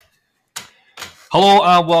Hello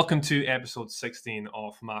and welcome to episode 16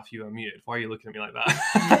 of Matthew Unmuted. Why are you looking at me like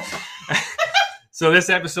that? So this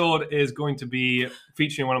episode is going to be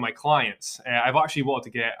featuring one of my clients. I've actually wanted to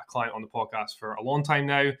get a client on the podcast for a long time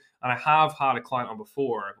now, and I have had a client on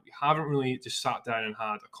before, but we haven't really just sat down and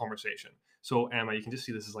had a conversation. So Emma, you can just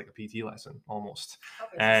see this is like a PT lesson almost.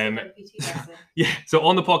 Okay, so PT lesson. Yeah, so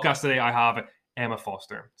on the podcast today I have Emma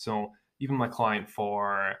Foster. So you've been my client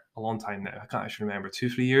for a long time now. I can't actually remember,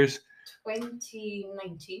 2-3 years.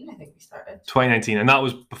 2019, I think we started. 2019, and that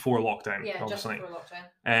was before lockdown. Yeah, obviously. just before lockdown.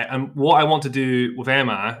 And what I want to do with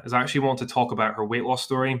Emma is I actually want to talk about her weight loss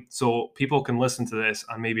story, so people can listen to this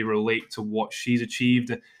and maybe relate to what she's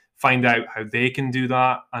achieved, find out how they can do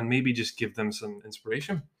that, and maybe just give them some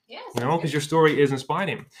inspiration. Yeah, Because your story is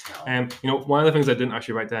inspiring. Oh. One of the things I didn't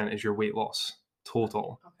actually write down is your weight loss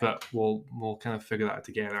total, Okay. but we'll kind of figure that out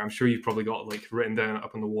together. I'm sure you've probably got like written down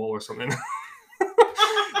up on the wall or something.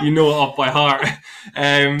 You know it off by heart.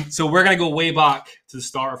 So we're going to go way back to the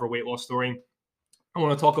start of her weight loss story. I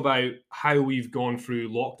want to talk about how we've gone through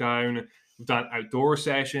lockdown. We've done outdoor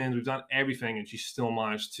sessions. We've done everything, and she still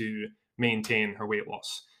managed to maintain her weight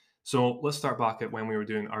loss. So let's start back at when we were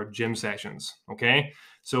doing our gym sessions, okay?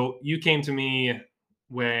 So you came to me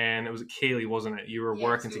when it was at Kaylee, wasn't it? You were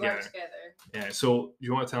working together. Yeah. So do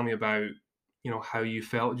you want to tell me about, how you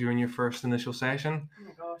felt during your first initial session? Oh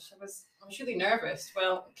my gosh, I was really nervous.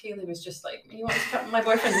 Well, Kaylee was just like, "You want to come? My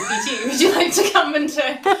boyfriend's a PT. Would you like to come and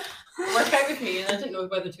work out with me?" And I didn't know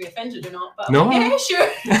whether to be offended or not. But No. Yeah, sure.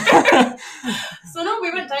 So no,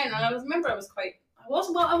 we went down, and I was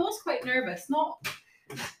quite nervous. Not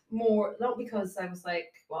because I was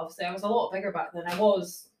like, well, obviously I was a lot bigger back then. I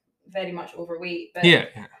was very much overweight, but Yeah.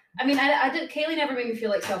 I mean, Kaylee never made me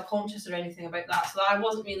feel like self-conscious or anything about that. So I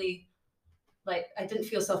wasn't really I didn't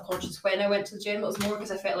feel self-conscious when I went to the gym. It was more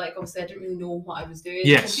because I felt like obviously I didn't really know what I was doing.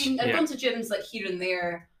 Yes. I've gone to gyms like here and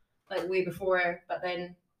there, like way before, but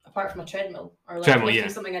then apart from a treadmill or like lifting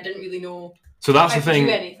something I didn't really know. So that's the thing.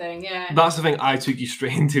 Do anything, yeah. That's the thing I took you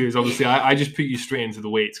straight into. Is obviously I just put you straight into the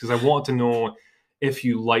weights because I wanted to know if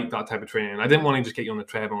you like that type of training. I didn't want to just get you on the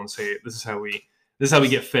treadmill and say this is how we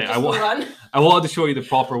get fit. I wanted to show you the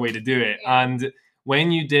proper way to do it. Yeah. And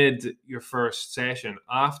when you did your first session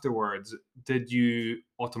afterwards, did you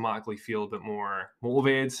automatically feel a bit more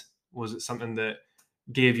motivated? Was it something that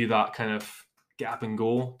gave you that kind of gap and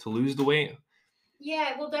goal to lose the weight?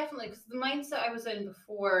 Yeah, well, definitely, because the mindset I was in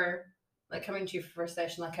before, like coming to you for first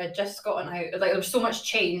session, like I'd just gotten out, like there was so much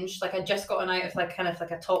change. Like I'd just gotten out of like kind of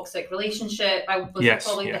like a toxic relationship. I was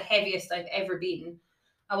probably the heaviest I'd ever been.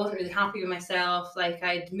 I wasn't really happy with myself. Like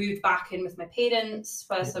I'd moved back in with my parents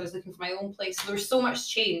whilst I was looking for my own place. So there was so much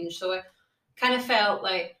change. So I kind of felt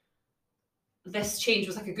like this change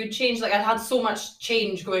was like a good change. Like I'd had so much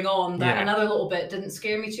change going on that another little bit didn't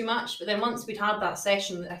scare me too much. But then once we'd had that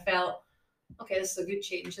session, I felt, okay, this is a good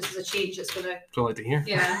change. This is a change that's going to... That's what I like to hear.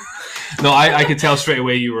 Yeah. No, I could tell straight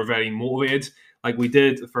away you were very motivated. Like we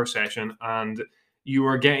did the first session and you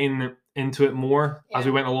were getting into it more as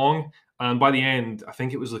we went along. And by the end, I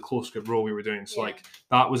think it was the close grip row we were doing. So like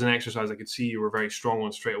that was an exercise I could see you were very strong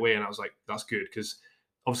on straight away. And I was like, that's good. Because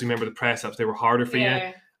obviously remember the press ups, they were harder for you.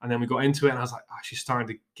 And then we got into it and I was like, she's starting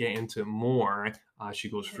to get into it more as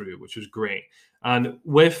she goes through, which was great. And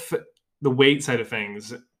with the weight side of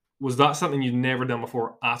things, was that something you'd never done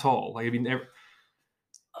before at all? Like have you never...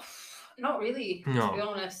 Not really, No. To be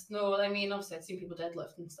honest. No, I mean, obviously I'd seen people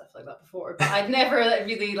deadlift and stuff like that before, but I'd never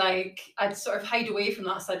really I'd sort of hide away from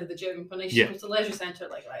that side of the gym. When I used to go to the leisure centre,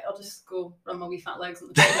 right, I'll just go run my wee fat legs on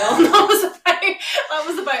the treadmill. And that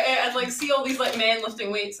was about it. I'd see all these men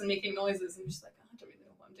lifting weights and making noises and just I don't really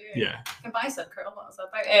know what I'm doing. Yeah. I can bicep curl, that's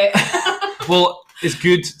about it. Well, it's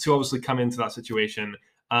good to obviously come into that situation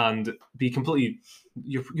and be completely,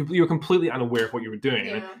 you're completely unaware of what you were doing.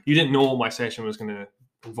 Yeah. You didn't know what my session was going to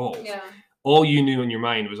involve. Yeah. All you knew in your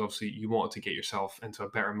mind was obviously you wanted to get yourself into a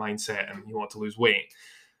better mindset and you want to lose weight.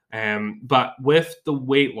 But with the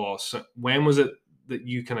weight loss, when was it that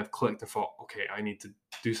you kind of clicked and thought, okay, I need to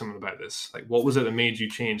do something about this? Like, what was it that made you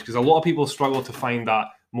change? Because a lot of people struggle to find that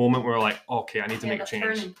moment where like, okay, I need to make a change.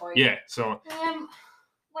 Turning point. Yeah. So.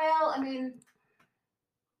 Well, I mean,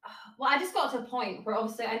 I just got to a point where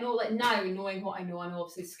obviously I know, now knowing what I know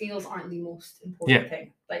obviously scales aren't the most important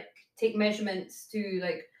thing. Like, take measurements, do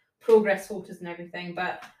progress photos and everything.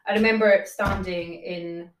 But I remember standing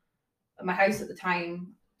in my house at the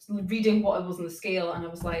time, reading what it was on the scale, and I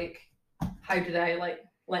was like, how did I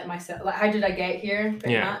let myself, how did I get here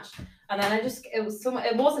pretty much? And then it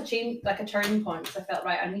was a change, a turning point, because I felt,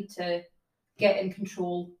 right, I need to get in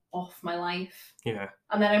control of my life. Yeah.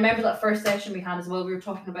 And then I remember that first session we had as well, we were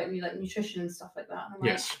talking about nutrition and stuff like that. And I'm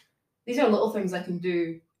like, these are little things I can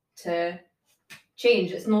do to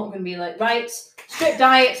change. It's not going to be like, right, strict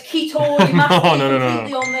diet, keto, you must be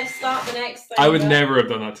completely on this, start the next thing. I would never have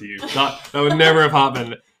done that to you. That would never have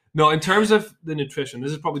happened. No, in terms of the nutrition,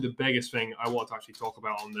 this is probably the biggest thing I want to actually talk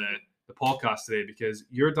about on the podcast today, because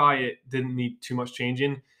your diet didn't need too much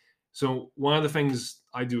changing. So one of the things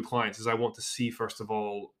I do with clients is I want to see, first of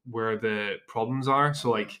all, where the problems are.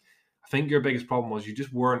 So like, I think your biggest problem was you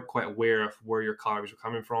just weren't quite aware of where your calories were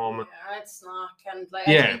coming from. Yeah, I'd snack and like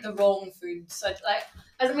I'd eat the wrong foods.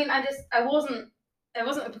 I wasn't. It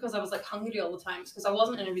wasn't because I was like hungry all the time. It's because I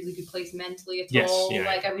wasn't in a really good place mentally at all. Yeah.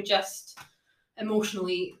 Like I would just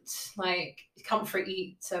emotionally eat, like comfort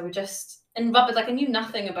eat. So I would just but like I knew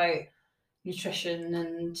nothing about nutrition,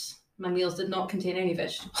 and my meals did not contain any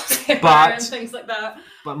vegetables and things like that.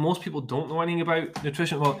 But most people don't know anything about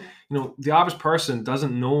nutrition. Well, the average person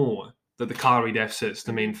doesn't know that the calorie deficit's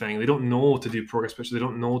the main thing. They don't know to do progress pictures. They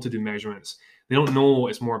don't know to do measurements. They don't know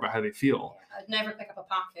it's more about how they feel. I'd never pick up a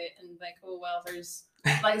packet and like, oh well, there's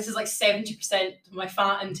like this is like 70% of my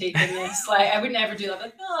fat intake in this. Like I would never do that.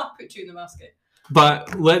 Like, I'll put 2 in the basket.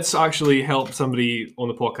 But let's actually help somebody on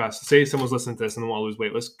the podcast. Say someone's listening to this and they want to lose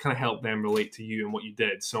weight. Let's kind of help them relate to you and what you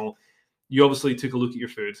did. So you obviously took a look at your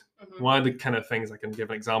food. Mm-hmm. One of the kind of things I can give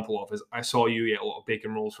an example of is I saw you eat a lot of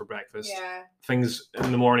bacon rolls for breakfast. Yeah. Things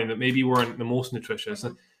in the morning that maybe weren't the most nutritious.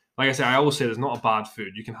 Mm-hmm. Like I said, I always say there's not a bad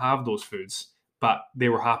food. You can have those foods, but they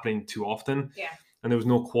were happening too often. Yeah. And there was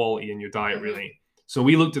no quality in your diet, really. So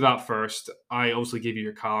we looked at that first. I obviously gave you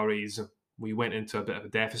your calories. We went into a bit of a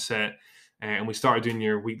deficit. And we started doing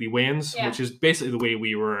your weekly weigh-ins, which is basically the way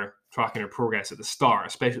we were tracking our progress at the start,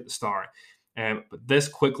 especially at the start. But this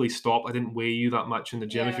quickly stopped. I didn't weigh you that much in the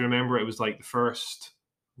gym, if you remember. It was like the first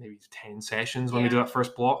maybe 10 sessions when we did that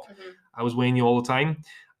first block. I was weighing you all the time.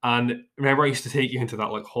 And remember, I used to take you into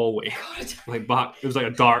that like hallway, like back. It was like a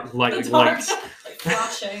dark light, lights.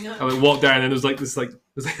 Flashing. I would walk down, and there's like this, like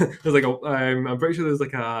there's like a. I'm pretty sure there's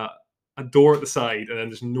like a door at the side, and then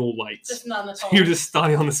there's no lights. Just none at all. So you're just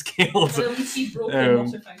standing on the scales.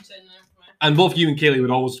 And both you and Kaylee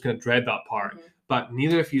would always kind of dread that part. But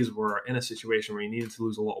neither of you were in a situation where you needed to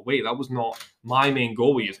lose a lot of weight. That was not my main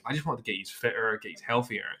goal with you. I just wanted to get you fitter, get you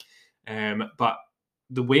healthier. But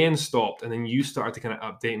the weigh-in stopped, and then you started to kind of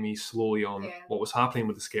update me slowly on what was happening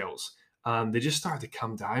with the scales. And they just started to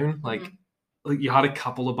come down. Like you had a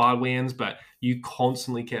couple of bad weigh-ins, but you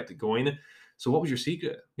constantly kept it going. So what was your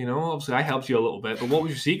secret? Obviously I helped you a little bit, but what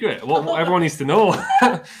was your secret? What everyone needs to know.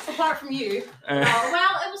 Apart from you. Well,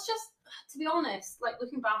 it was just, to be honest, like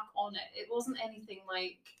looking back on it, it wasn't anything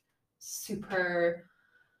like super,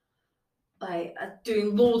 like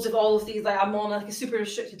doing loads of all of these, like I'm on like a super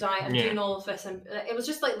restricted diet and doing all of this. And it was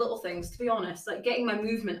just like little things, to be honest, like getting my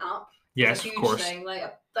movement up. Yes, a huge of course. Thing.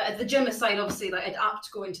 Like the gym aside, obviously, like I'd apt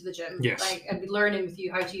to go into the gym. Yes. Like I'd be learning with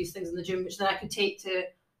you how to use things in the gym, which then I could take to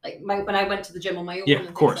like when I went to the gym on my own and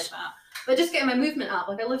things like that. But just getting my movement up.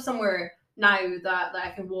 Like I live somewhere now that I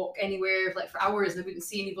can walk anywhere like for hours and I wouldn't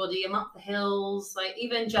see anybody. I'm up the hills, like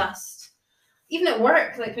even at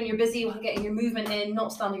work, like when you're busy getting your movement in,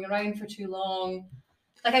 not standing around for too long.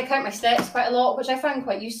 Like I count my steps quite a lot, which I found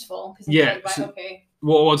quite useful. Okay.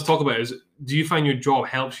 What I want to talk about is, do you find your job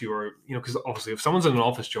helps you, or because obviously if someone's in an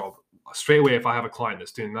office job, straight away if I have a client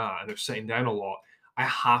that's doing that and they're sitting down a lot, I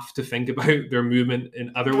have to think about their movement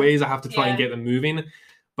in other ways. I have to try and get them moving.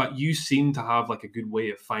 But you seem to have like a good way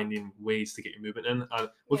of finding ways to get your movement in. And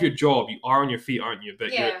with your job, you are on your feet, aren't you?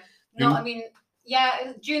 But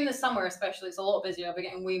during the summer especially, it's a lot busier. I'll be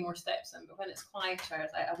getting way more steps in. But when it's quieter,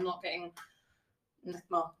 I'm not getting,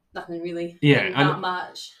 nothing really that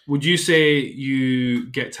much. Would you say you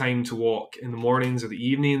get time to walk in the mornings or the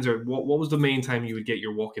evenings? Or what was the main time you would get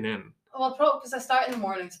your walking in? Well, probably because I start in the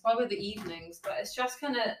mornings, probably the evenings, but it's just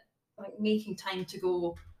kind of like making time to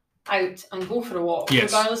go out and go for a walk,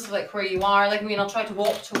 regardless of like where you are. Like, I'll try to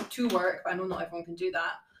walk to work, but I know not everyone can do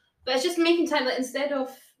that. But it's just making time that instead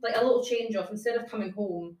of like a little change off, instead of coming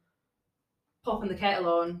home, popping the kettle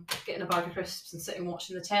on, getting a bag of crisps and sitting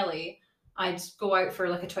watching the telly, I'd go out for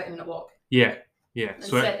like a 20-minute walk. Yeah.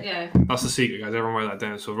 So that's the secret, guys. Everyone write that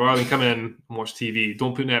down. So rather than come in and watch TV,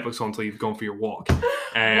 don't put Netflix on until you've gone for your walk.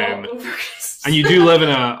 And you do live in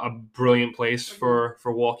a brilliant place for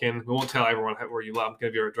walking. We won't tell everyone where you live. I'm going to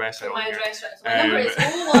give your address out. My address. My number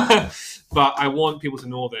is But I want people to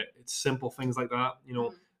know that it's simple things like that.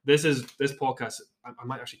 This podcast, I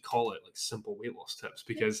might actually call it like simple weight loss tips,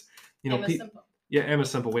 because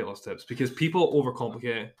Emma's simple weight loss tips, because people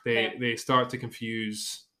overcomplicate it. They start to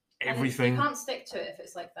confuse everything. You can't stick to it if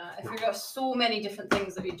it's like that. If you've got so many different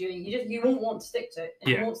things that you're doing, you won't want to stick to it,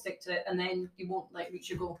 and you won't stick to it, and then you won't reach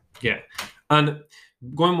your goal. And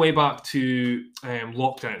going way back to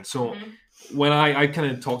lockdown. So when I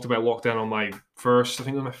kind of talked about lockdown on my first, I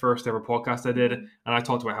think it was my first ever podcast I did, and I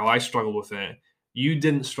talked about how I struggled with it. You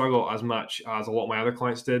didn't struggle as much as a lot of my other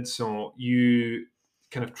clients did. So you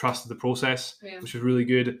kind of trusted the process, which was really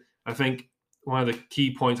good. I think one of the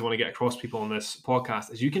key points I want to get across to people on this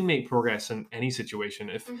podcast is you can make progress in any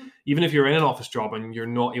situation. Even if you're in an office job and you're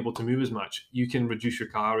not able to move as much, you can reduce your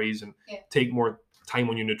calories and take more time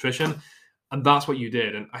on your nutrition. And that's what you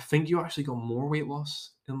did. And I think you actually got more weight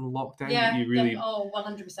loss in lockdown. Yeah, you really...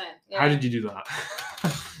 100%. Yeah. How did you do that?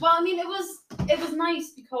 Well, I mean, it was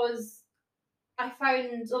nice because I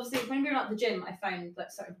found, obviously, when we were at the gym, I found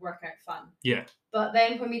that sort of workout fun. Yeah. But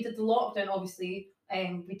then when we did the lockdown, obviously,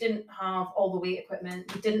 we didn't have all the weight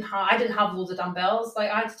equipment. I didn't have loads of dumbbells.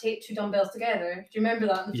 Like, I had to take 2 dumbbells together. Do you remember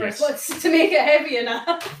that in the first one? To make it heavy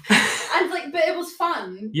enough. And but it was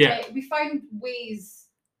fun. Yeah. Like, we found ways,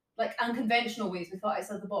 like unconventional ways, we thought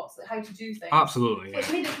outside the box, like how to do things. Absolutely.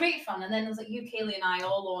 Which made it great fun. And then it was like you, Kaylee, and I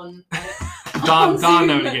all on Dan now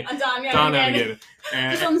and again. And Dan now and again.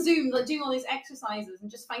 Just on Zoom, like doing all these exercises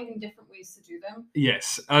and just finding different ways to do them.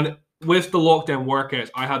 Yes. And with the lockdown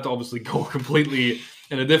workouts, I had to obviously go completely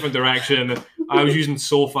in a different direction. I was using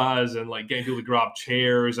sofas and like getting people to grab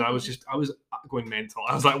chairs, and I was going mental.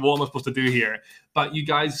 I was like, what am I supposed to do here? But you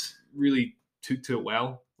guys really took to it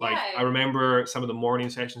well. Like, I remember some of the morning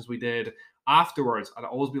sessions we did. Afterwards, I'd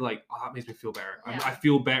always be like, oh, that makes me feel better. Yeah. I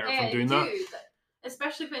feel better from doing that.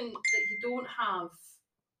 Especially when you don't have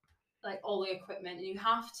like all the equipment and you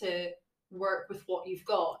have to work with what you've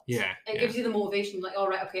got. Yeah. It gives you the motivation, like, all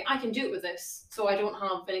right, okay, I can do it with this. So I don't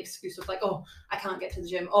have an excuse of like, oh, I can't get to the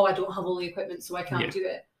gym. Oh, I don't have all the equipment, so I can't do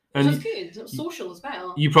it. Which was good. It was social as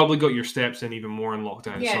well. You probably got your steps in even more in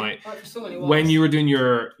lockdown. Yeah, so like, for so many when you were doing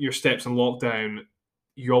your steps in lockdown,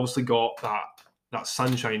 you obviously got that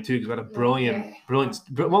sunshine too, because we had a brilliant.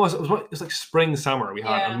 It was like spring, summer. We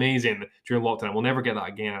had amazing during lockdown. We'll never get that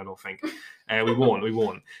again, I don't think. We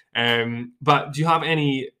won't. But do you have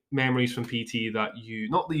any memories from PT that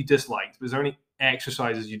not that you disliked, but is there any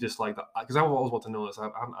exercises you disliked? Because I always want to know this. I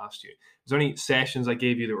haven't asked you. Is there any sessions I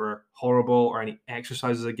gave you that were horrible, or any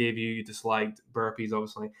exercises I gave you disliked? Burpees,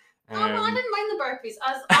 obviously. No, I didn't mind the burpees.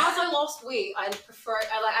 As I lost weight, I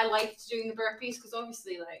liked doing the burpees because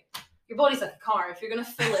obviously, like, your body's like a car. If you're gonna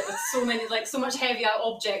fill it with so much heavy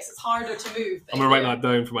objects, it's harder to move. I'm gonna write that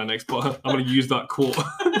down for my next pod. I'm gonna use that quote.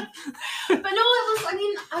 But no,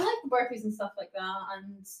 I like the burpees and stuff like that.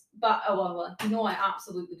 I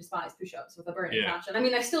absolutely despise push-ups with a burning passion. I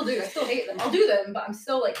mean, I still do. I still hate them. I'll do them, but I'm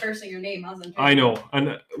still like cursing your name as I'm doing I know,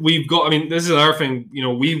 and we've got. I mean, this is our thing. You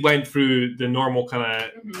know, we went through the normal kind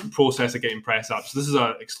of process of getting press ups. This is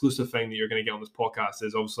an exclusive thing that you're going to get on this podcast.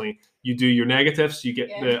 Is obviously you do your negatives, you get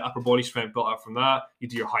the upper body strength built up from that. You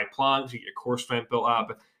do your high planks, you get your core strength built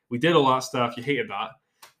up. We did all that stuff. You hated that.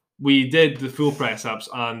 We did the full press ups,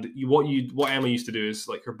 and what Emma used to do is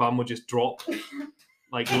like her bum would just drop,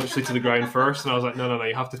 like literally to the ground first, and I was like, no,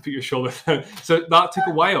 you have to put your shoulder down. So that took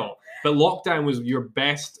a while, but lockdown was your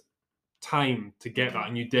best time to get that,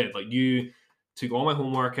 and you did. Like, you took all my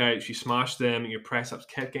home workouts, you smashed them, and your press ups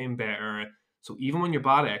kept getting better. So even when you're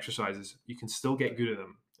bad at exercises, you can still get good at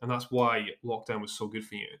them, and that's why lockdown was so good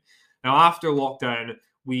for you. Now, after lockdown,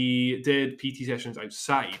 we did PT sessions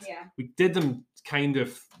outside. Yeah. We did them kind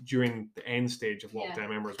of during the end stage of lockdown, I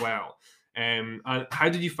remember, as well. And how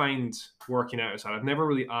did you find working out outside? I've never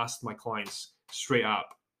really asked my clients straight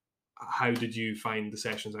up, how did you find the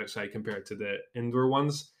sessions outside compared to the indoor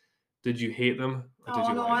ones? Did you hate them? Or did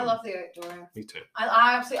you like I them? love the outdoor. Me too.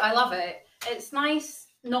 I love it. It's nice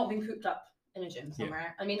not being cooped up in a gym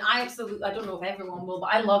somewhere. I mean, I don't know if everyone will, but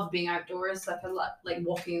I love being outdoors. Like, I like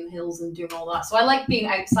walking the hills and doing all that. So I like being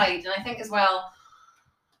outside, and I think as well,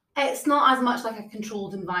 it's not as much like a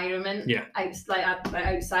controlled environment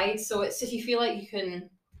outside. So it's if you feel like you can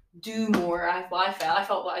do more. I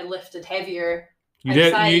felt that I lifted heavier. You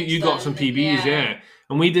did. You got some PBs,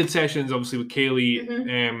 and we did sessions obviously with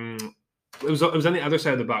Kaylee. It was on the other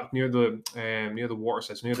side of the back, near the water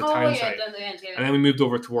side, near the town side. And then we moved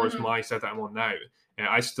over towards my side that I'm on now.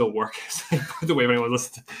 I still work, by the way, if anyone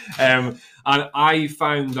listens. And I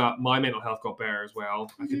found that my mental health got better as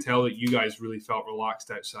well. I could tell that you guys really felt relaxed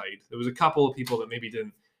outside. There was a couple of people that maybe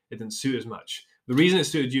didn't suit as much. The reason it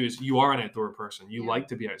suited you is you are an outdoor person. You like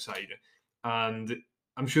to be outside. And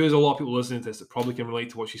I'm sure there's a lot of people listening to this that probably can relate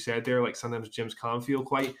to what she said there. Like, sometimes gyms can feel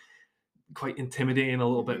quite intimidating, a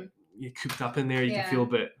little bit. You're cooped up in there. You can feel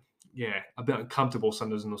a bit uncomfortable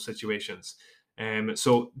sometimes in those situations.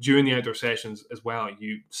 So during the outdoor sessions as well,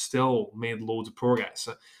 you still made loads of progress.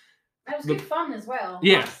 It was good fun as well.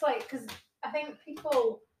 Yeah. It's like, because I think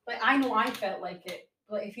people like I know I felt like it.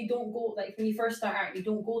 Like if you don't go, like when you first start out, you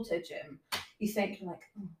don't go to a gym. You think you're like,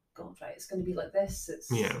 oh god, right, it's going to be like this.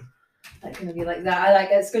 It's like going to be like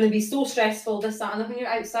that. It's going to be so stressful. This, that, and then when you're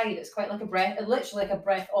outside, it's quite like a breath. Literally like a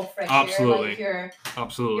breath of fresh air. Like you're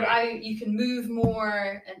out, you can move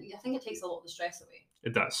more, and I think it takes a lot of the stress away.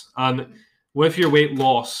 It does. And with your weight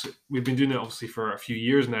loss, we've been doing it obviously for a few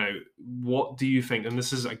years now. What do you think? And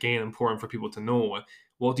this is again important for people to know.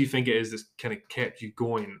 What do you think it is that's kind of kept you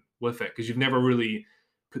going with it? Because you've never really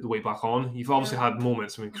put the weight back on. You've obviously had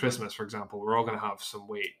moments. I mean, Christmas, for example, we're all going to have some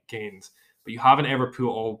weight gains, but you haven't ever put it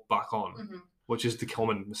all back on, which is the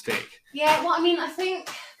common mistake. Yeah, well, I mean, I think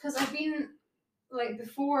because I've been like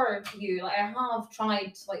before you, like I have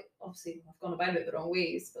tried, like obviously I've gone about it the wrong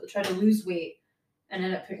ways, but I tried to lose weight and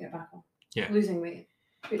end up putting it back on. Yeah. Losing weight,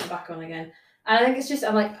 putting it back on again. And I think it's just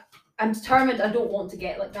I'm determined. I don't want to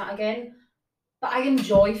get like that again. But I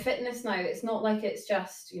enjoy fitness now. It's not like it's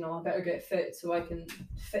just, I better get fit so I can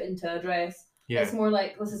fit into a dress. Yeah. It's more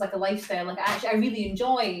like this is like a lifestyle. Like I really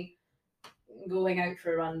enjoy going out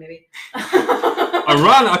for a run, maybe. A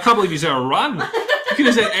run? I can't believe you said a run. You could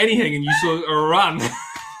have said anything and you said a run.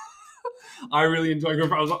 I really enjoy going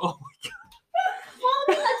for. I was like, oh my god.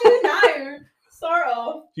 Well, I do now. Sort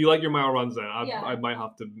of. Do you like your mile runs then? I might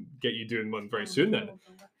have to get you doing one very soon then.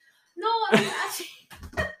 No, I mean actually.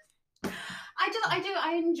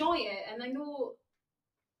 I enjoy it, and I know,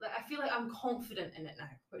 like, I feel like I'm confident in it now,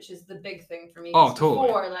 which is the big thing for me. Oh, totally.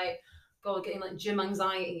 Before, like, God, getting like gym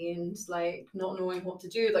anxiety and like not knowing what to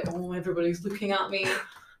do, like, oh, everybody's looking at me.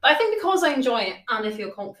 But I think because I enjoy it and I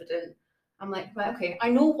feel confident, I'm like, right, okay, I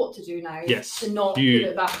know what to do now to not put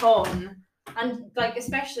it back on. And like,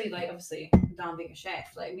 especially like, obviously, Dan being a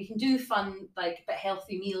chef, like we can do fun, like, but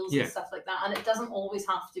healthy meals and stuff like that, and it doesn't always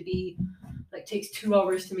have to be. Like takes 2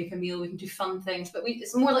 hours to make a meal. We can do fun things, but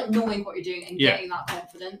it's more like knowing what you're doing and getting that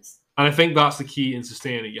confidence. And I think that's the key in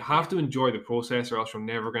sustaining it. You have to enjoy the process, or else you're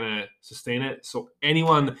never gonna sustain it. So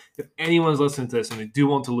if anyone's listening to this and they do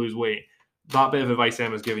want to lose weight, that bit of advice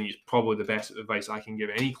Emma's giving you is probably the best advice I can give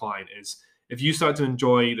any client. Is if you start to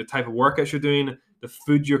enjoy the type of workouts you're doing, the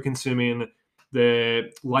food you're consuming,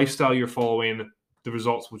 the lifestyle you're following, the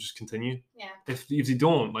results will just continue. Yeah. If you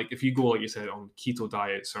don't, like if you go, like you said, on keto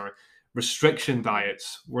diets or restriction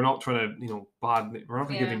diets, we're not trying to, bad. We're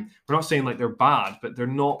not saying like they're bad, but they're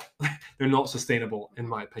not sustainable in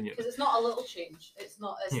my opinion. Because it's not a little change. It's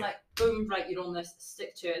not. It's like boom, right, you're on this,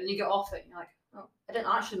 stick to it, and you get off it, and you're like, oh, I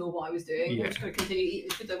didn't actually know what I was doing. I'm just going to continue eating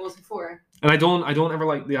the food I was before. And I don't ever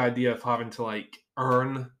like the idea of having to like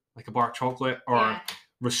earn like a bar of chocolate or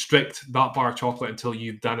restrict that bar of chocolate until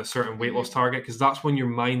you've done a certain weight loss target, because that's when your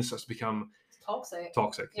mind starts to become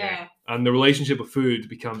toxic. Yeah. And the relationship with food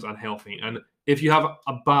becomes unhealthy. And if you have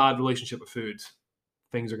a bad relationship with food,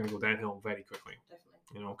 things are going to go downhill very quickly.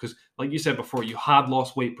 Definitely. Because like you said before, you had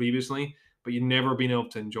lost weight previously, but you've never been able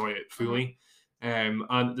to enjoy it fully. And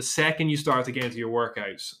the second you started to get into your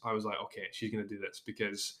workouts, I was like, okay, she's going to do this,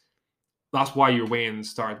 because that's why your weigh-ins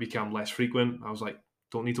started to become less frequent. I was like,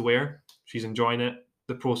 don't need to weigh her. She's enjoying it.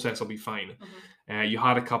 The process will be fine. You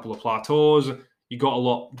had a couple of plateaus. You got a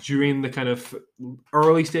lot during the kind of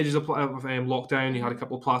early stages of lockdown. You had a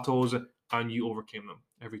couple of plateaus, and you overcame them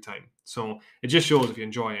every time. So it just shows if you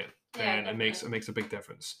enjoy it, then it makes a big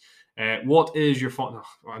difference. What is your fond?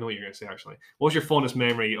 I know what you're going to say actually. What's your fondest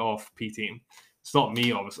memory of PT? It's not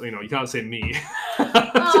me, obviously. You can't say me.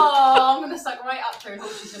 Oh, I'm going to suck right up to her. I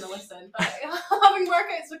hope she's going to listen. But having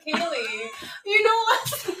workouts with Kaylee,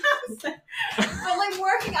 but like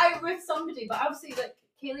working out with somebody. But obviously, like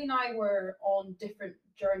Kaylee and I were on different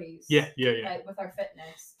journeys. Yeah. With our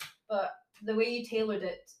fitness, but the way you tailored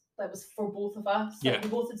it, that was for both of us. Like, we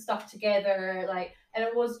both had stuff together, and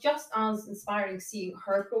it was just as inspiring seeing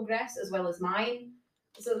her progress as well as mine.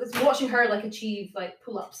 So it's watching her achieve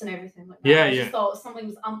pull-ups and everything like that. I just thought something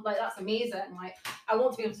was that's amazing. I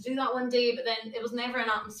want to be able to do that one day, but then it was never an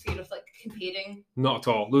atmosphere of competing. Not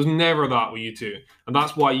at all. There's never that with you two, and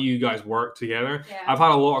that's why you guys work together. Yeah. I've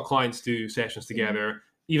had a lot of clients do sessions together,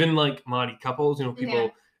 even married couples.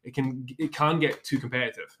 People. It can get too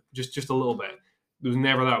competitive, just a little bit. There was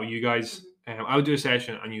never that with you guys. I would do a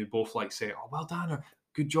session and you both say, "Oh, well done," or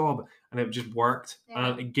 "Good job," and it just worked. Yeah.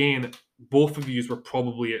 And again, both of you were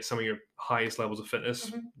probably at some of your highest levels of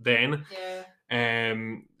fitness then. Yeah.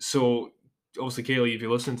 So obviously, Kaylee, if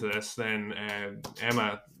you listen to this, then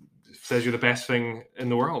Emma says you're the best thing in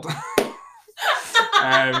the world.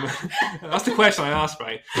 That's the question I asked,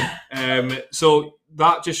 right? So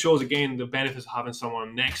that just shows again the benefits of having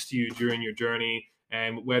someone next to you during your journey,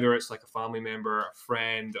 whether it's like a family member, a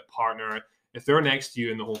friend, a partner. If they're next to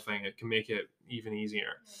you in the whole thing, it can make it even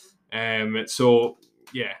easier. So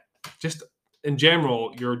yeah, just in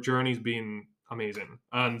general, your journey's been amazing.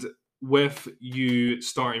 And with you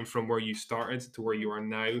starting from where you started to where you are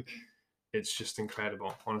now, it's just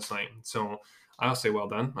incredible, honestly. So I'll say well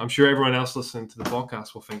done. I'm sure everyone else listening to the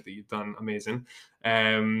podcast will think that you've done amazing.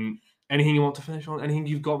 Anything you want to finish on? Anything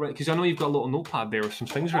you've got written? Because I know you've got a little notepad there with some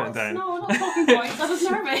things written down. No, not talking points. I was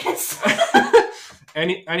nervous.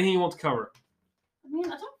 Anything you want to cover? I mean,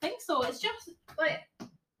 I don't think so. It's just like,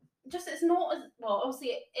 it's not as well.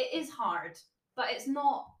 Obviously, it is hard, but it's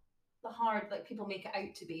not the hard like people make it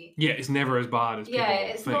out to be. Yeah, it's never as bad as people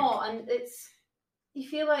it's think. not, and it's. You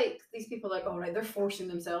feel like these people are like, all right, they're forcing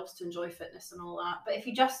themselves to enjoy fitness and all that. But if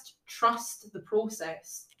you just trust the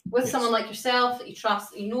process with someone like yourself that you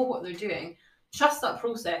trust, that you know what they're doing, trust that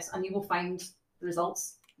process and you will find the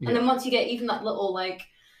results. Yeah. And then once you get even that little, like,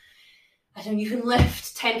 I don't know, you can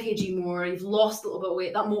lift 10 kg more, you've lost a little bit of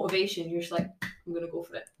weight, that motivation, you're just like, I'm going to go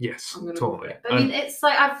for it. Yes, I'm going to totally. go for it. But, I mean, it's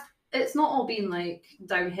like, it's not all been like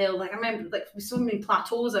downhill. Like I remember like so many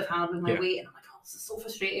plateaus I've had with my weight and I'm like, oh, this is so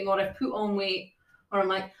frustrating. Or I've put on weight. Or I'm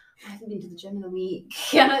like, I haven't been to the gym in a week.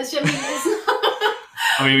 Yeah, it's not.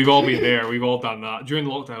 I mean, we've all been there. We've all done that. During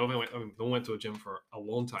the lockdown, I went to a gym for a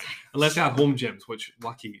long time. Unless I had home gyms, which,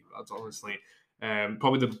 lucky, that's honestly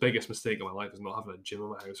probably the biggest mistake of my life is not having a gym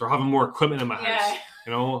in my house or having more equipment in my house.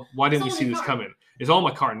 You know, why didn't you see this coming? It's all in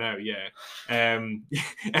my car now, yeah.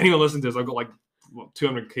 Anyone listening to this, I've got like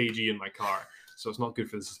 200 kg in my car, so it's not good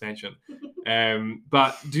for the suspension.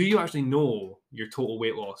 But do you actually know your total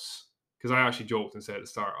weight loss? Because I actually joked and said at the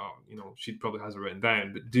start, oh, you know, she probably has it written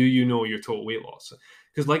down, but do you know your total weight loss?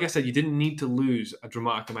 Because like I said, you didn't need to lose a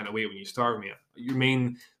dramatic amount of weight when you started me. The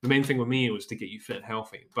main thing with me was to get you fit and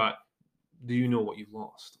healthy. But do you know what you've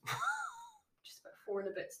lost? Just about 4 and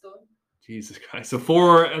a bit stone. Jesus Christ. So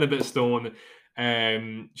 4 and a bit stone.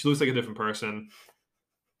 She looks like a different person.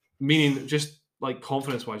 Meaning just like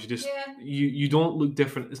confidence-wise, you don't look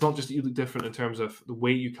different. It's not just that you look different in terms of the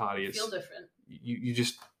weight you carry. You feel different. You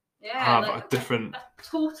just... have like a different, a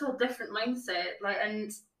total different mindset. Like,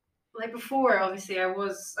 and like before, obviously, I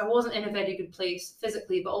wasn't in a very good place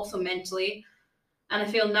physically, but also mentally. And I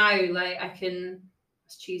feel now like I can,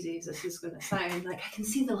 as cheesy as this is going to sound, like I can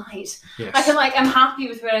see the light. Yes. I can I'm happy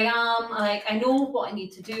with where I am. Like I know what I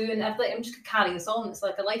need to do, and I'm just gonna carry this on. It's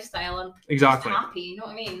like a lifestyle, and exactly just happy. You know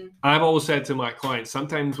what I mean? I've always said to my clients,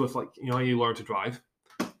 sometimes with like you learn to drive.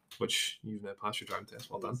 Which you've now passed your driving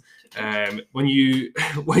test, well done. When you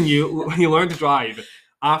learn to drive,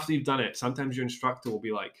 after you've done it, sometimes your instructor will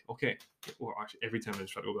be like, okay, or actually every time an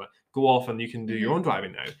instructor will be like, go off and you can do your own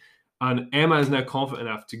driving now. And Emma is now confident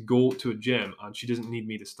enough to go to a gym and she doesn't need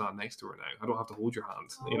me to stand next to her now. I don't have to hold your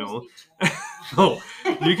hand, you know. No,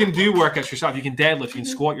 you can do workouts yourself. You can deadlift, you can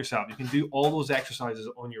squat yourself. You can do all those exercises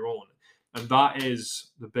on your own. And that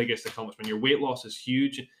is the biggest accomplishment. Your weight loss is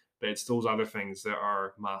huge. But it's those other things that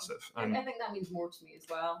are massive. And I think that means more to me as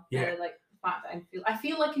well. Yeah. Like the fact that I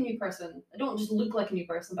feel like a new person. I don't just look like a new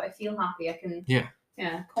person, but I feel happy. I can.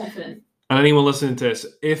 Yeah, confident. And anyone listening to this,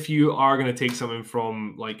 if you are going to take something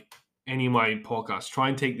from like any of my podcasts, try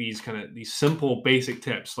and take these simple basic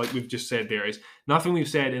tips. Like we've just said, there is nothing we've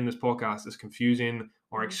said in this podcast is confusing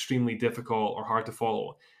or extremely difficult or hard to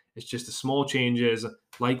follow. It's just the small changes,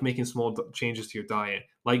 like making small changes to your diet,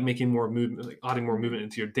 like making more movement, like adding more movement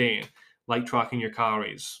into your day, like tracking your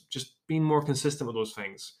calories, just being more consistent with those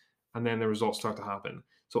things. And then the results start to happen.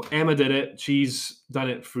 So Emma did it. She's done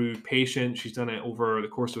it through patience. She's done it over the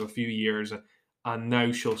course of a few years, and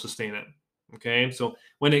now she'll sustain it. Okay. So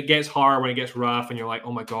when it gets hard, when it gets rough, and you're like,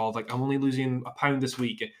 oh my God, like I'm only losing a pound this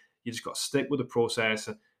week, you just got to stick with the process.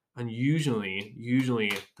 And usually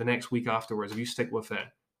the next week afterwards, if you stick with it,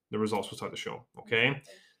 the results will start to show. Okay.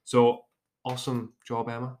 So awesome job,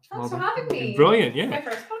 Emma. Thanks for having me. Brilliant. Yeah. My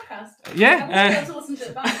first podcast. Yeah. I won't be able to listen to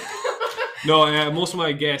it back. No, most of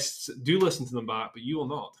my guests do listen to them back, but you will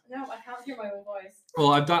not. No, I can't hear my own voice.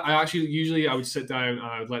 Well, usually I would sit down and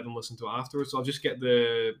I would let them listen to it afterwards. So I'll just get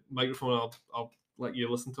the microphone and I'll let you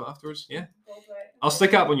listen to it afterwards. Yeah. I'll stick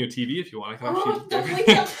it up on your TV if you want. I can actually.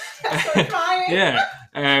 Yeah.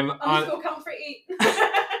 I'll just go comfort eat.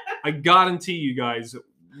 I guarantee you guys,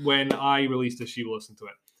 when I release this, you will listen to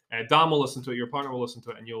it. Dan will listen to it, your partner will listen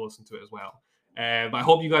to it, and you'll listen to it as well. But I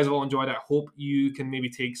hope you guys have all enjoyed it. I hope you can maybe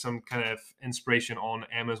take some kind of inspiration on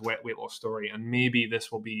Emma's weight loss story, and maybe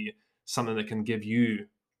this will be something that can give you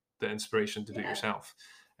the inspiration to do it yourself.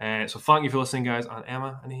 So thank you for listening, guys. And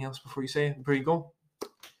Emma, anything else before you go?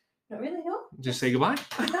 Not really, no. Just say goodbye.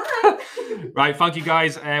 Bye. Right, thank you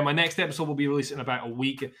guys. My next episode will be released in about a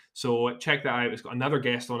week, so check that out. It's got another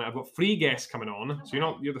guest on it. I've got 3 guests coming on,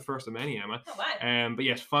 so you're the first of many, Emma. Oh, wow. But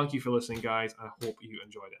yes, thank you for listening, guys. I hope you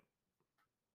enjoyed it.